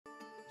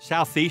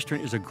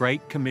Southeastern is a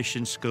Great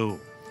Commission school.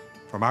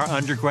 From our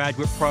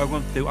undergraduate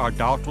program through our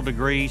doctoral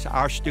degrees,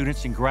 our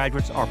students and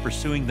graduates are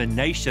pursuing the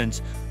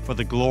nations for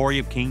the glory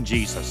of King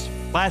Jesus.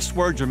 Last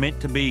words are meant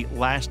to be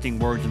lasting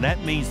words, and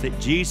that means that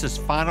Jesus'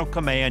 final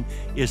command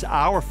is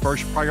our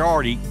first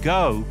priority: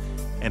 go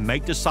and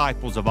make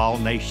disciples of all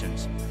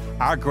nations.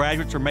 Our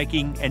graduates are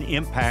making an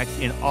impact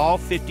in all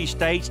 50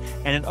 states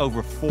and in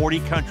over 40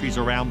 countries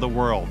around the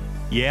world.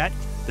 Yet,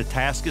 the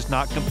task is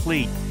not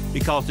complete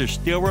because there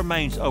still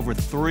remains over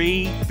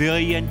 3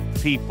 billion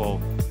people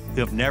who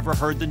have never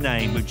heard the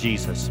name of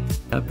Jesus.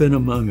 I've been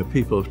among a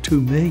people of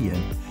 2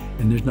 million,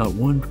 and there's not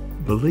one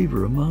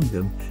believer among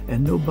them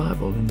and no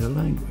Bible in their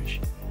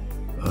language.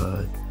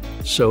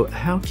 So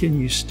how can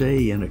you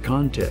stay in a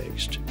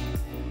context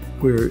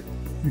where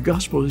the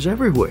gospel is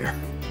everywhere?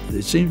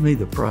 It seems to me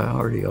the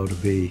priority ought to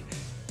be,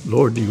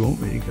 Lord, do you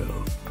want me to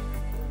go?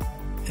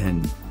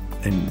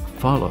 And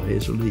follow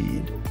his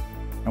lead.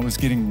 I was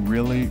getting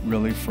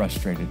really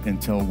frustrated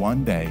until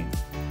one day,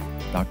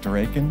 Dr.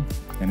 Aiken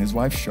and his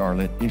wife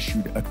Charlotte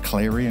issued a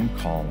clarion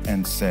call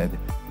and said,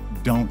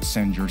 don't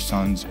send your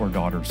sons or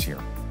daughters here.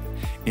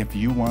 If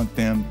you want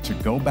them to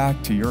go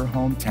back to your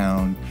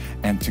hometown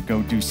and to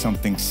go do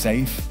something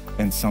safe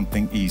and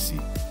something easy.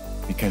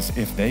 Because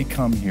if they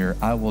come here,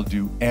 I will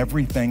do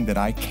everything that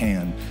I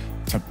can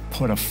to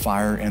put a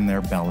fire in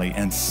their belly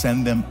and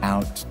send them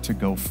out to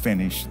go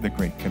finish the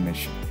Great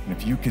Commission. And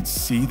if you could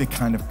see the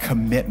kind of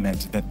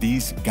commitment that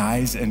these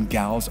guys and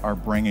gals are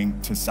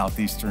bringing to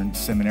Southeastern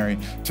Seminary,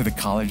 to the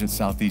college at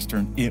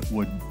Southeastern, it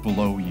would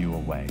blow you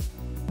away.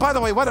 By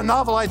the way, what a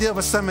novel idea of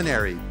a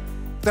seminary.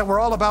 That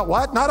we're all about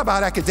what? Not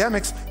about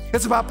academics.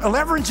 It's about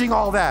leveraging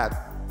all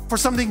that for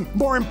something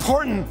more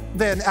important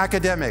than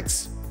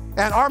academics.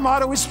 And our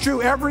motto is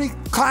true: every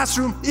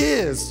classroom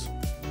is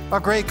a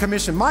Great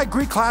Commission. My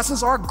Greek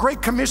classes are a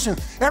Great Commission.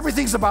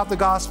 Everything's about the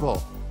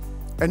gospel.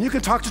 And you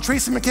can talk to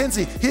Tracy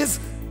McKenzie. His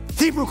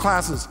Hebrew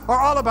classes are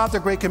all about the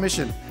Great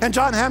Commission. And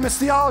John Hammett's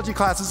theology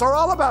classes are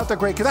all about the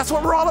Great Commission. That's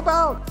what we're all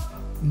about.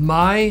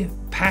 My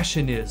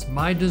passion is,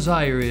 my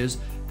desire is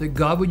that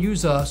God would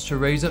use us to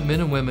raise up men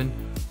and women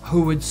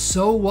who would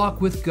so walk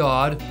with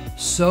God,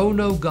 so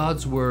know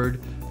God's word,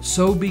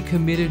 so be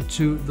committed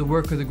to the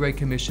work of the Great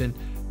Commission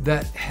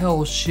that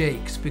hell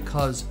shakes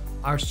because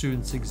our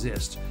students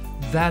exist.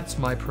 That's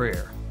my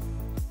prayer.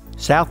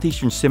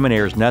 Southeastern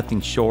Seminary is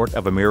nothing short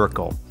of a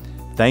miracle.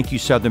 Thank you,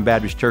 Southern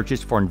Baptist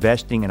churches, for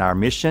investing in our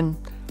mission,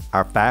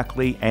 our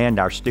faculty, and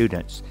our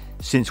students.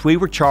 Since we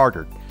were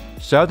chartered,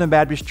 Southern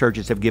Baptist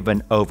churches have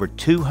given over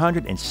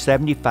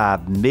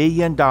 $275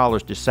 million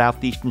to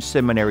Southeastern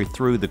Seminary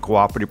through the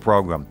cooperative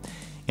program.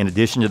 In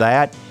addition to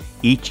that,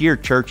 each year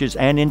churches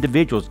and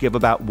individuals give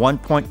about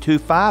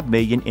 $1.25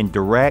 million in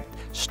direct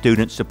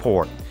student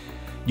support.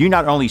 You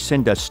not only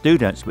send us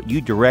students, but you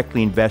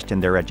directly invest in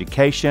their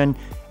education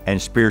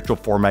and spiritual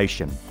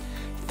formation.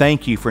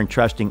 Thank you for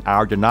entrusting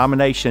our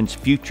denomination's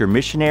future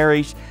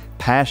missionaries,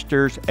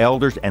 pastors,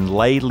 elders, and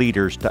lay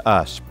leaders to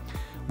us.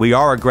 We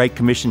are a Great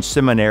Commission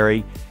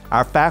seminary,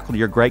 our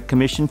faculty are Great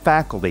Commission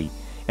faculty,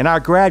 and our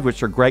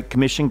graduates are Great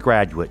Commission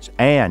graduates.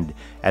 And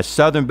as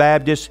Southern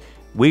Baptists,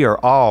 we are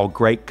all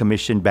Great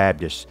Commission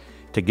Baptists.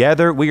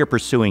 Together, we are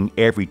pursuing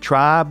every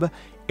tribe,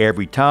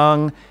 every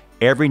tongue,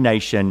 every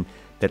nation,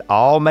 that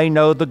all may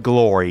know the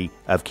glory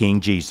of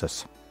King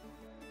Jesus.